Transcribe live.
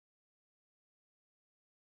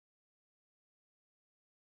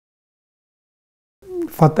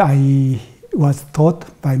what I was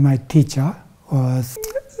taught by my teacher was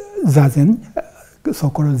Zazen,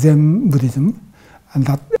 so-called Zen Buddhism, and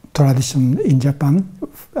that tradition in Japan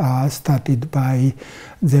started by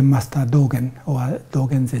Zen Master Dogen, or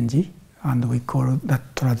Dogen Zenji, and we call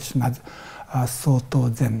that tradition as Soto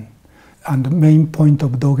Zen. And the main point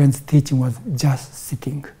of Dogen's teaching was just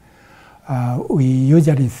sitting. We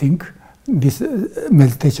usually think this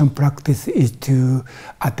meditation practice is to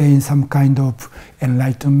attain some kind of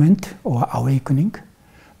enlightenment or awakening,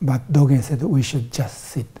 but Dogen said we should just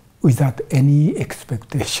sit without any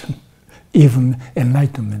expectation, even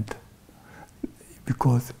enlightenment.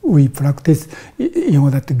 Because we practice in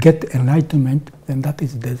order to get enlightenment, then that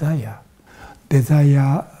is desire.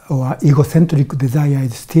 Desire or egocentric desire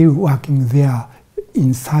is still working there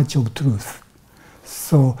in search of truth.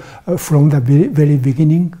 So from the very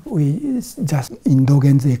beginning, we just, in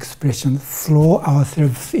Dogen's expression, throw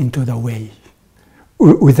ourselves into the way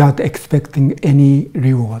without expecting any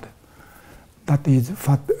reward. That is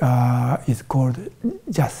what is called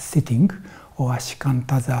just sitting, or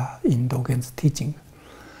shikantaza in Dogen's teaching.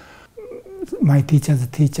 My teacher's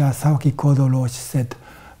teacher, Sawaki Kodo Roshi, said,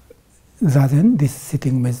 Zazen, this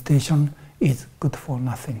sitting meditation is good for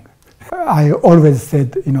nothing. I always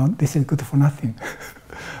said, this is good for nothing.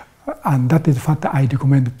 And that is what I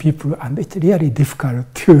recommend people, and it's really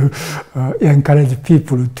difficult to encourage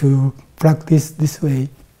people to practice this way,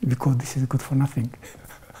 because this is good for nothing.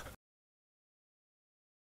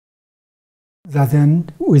 Zazen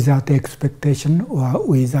without expectation or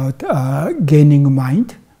without gaining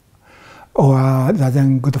mind, or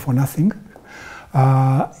Zazen good for nothing,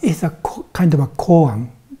 is a kind of a koan.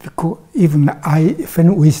 Because even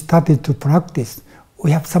when we started to practice, we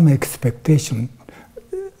have some expectation.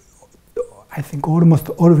 I think almost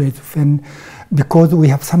always because we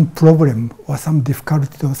have some problem or some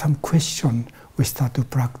difficulty or some question, we start to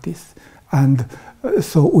practice. And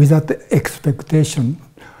so without expectation,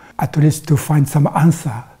 at least to find some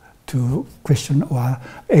answer to question or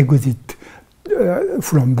exit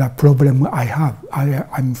from the problem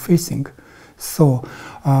I'm facing. So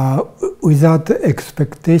without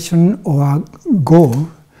expectation or goal,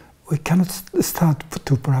 we cannot start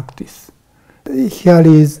to practice. Here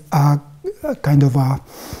is a kind of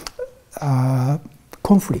a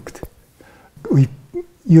conflict. We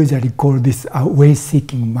usually call this a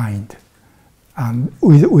way-seeking mind. And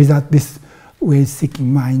without this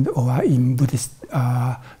way-seeking mind, or in Buddhist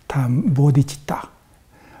term, bodhicitta,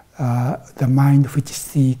 the mind which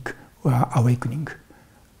seeks awakening,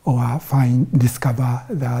 or discover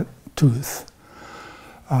the truth.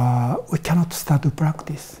 We cannot start to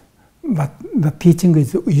practice. But the teaching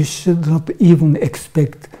is you should not even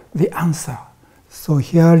expect the answer. So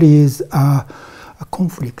here is a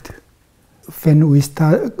conflict. When we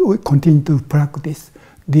continue to practice,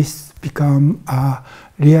 this becomes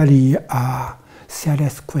really a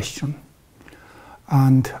serious question.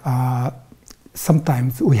 And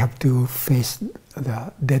sometimes we have to face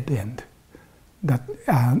the dead end. That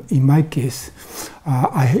in my case,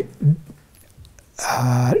 I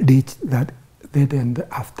reached that dead end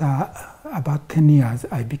after about 10 years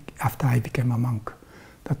after I became a monk.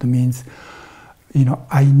 That means,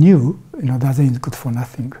 I knew, Zazen is good for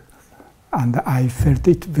nothing. And I felt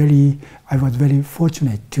I was very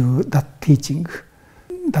fortunate to that teaching.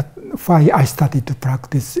 That's why I started to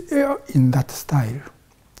practice in that style.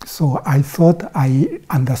 So I thought I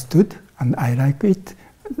understood and I like it.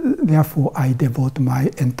 Therefore, I devote my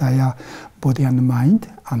entire body and mind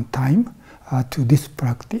and time to this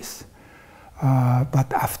practice.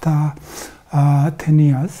 But after 10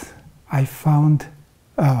 years, I found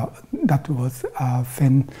that was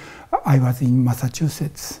when I was in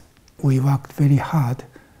Massachusetts. We worked very hard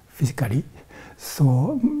physically.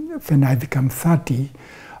 So when I became 30,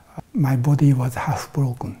 my body was half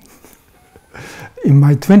broken. In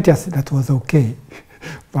my 20s, that was okay.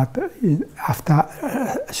 But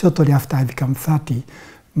shortly after I became 30,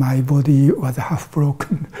 my body was half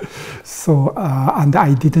broken. So, and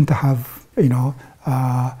I didn't have,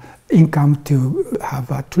 income to have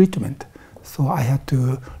a treatment. So I had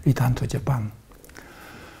to return to Japan.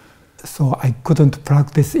 So I couldn't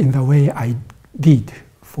practice in the way I did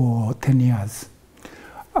for 10 years.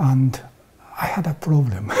 And I had a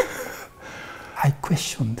problem. I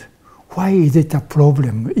questioned, why is it a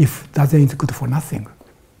problem if Zazen is good for nothing?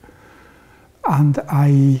 And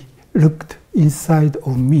I looked inside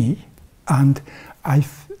of me, and I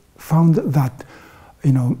found that,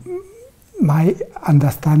 my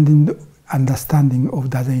understanding of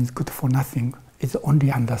Zazen is good for nothing is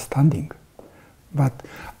only understanding. But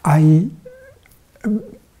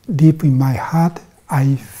deep in my heart,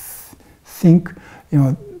 I think,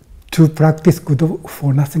 to practice good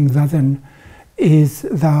for nothing Zazen is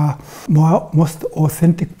the most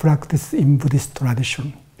authentic practice in Buddhist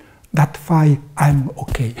tradition. That's why I'm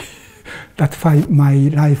okay. That's why my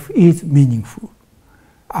life is meaningful.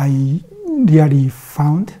 I really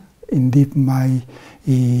found in deep my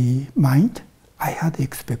mind, I had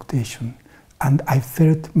expectation, and I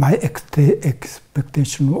felt my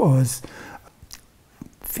expectation was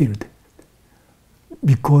filled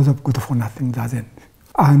because of good for nothing Zazen.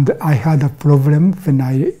 And I had a problem when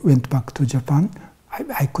I went back to Japan.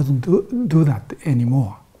 I couldn't do that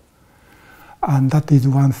anymore. And that is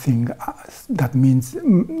one thing that means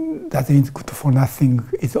Zazen good for nothing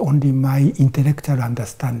is only my intellectual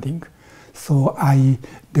understanding. So I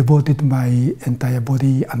devoted my entire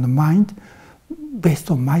body and mind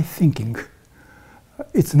based on my thinking.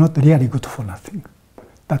 It's not really good for nothing.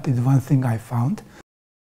 That is one thing I found.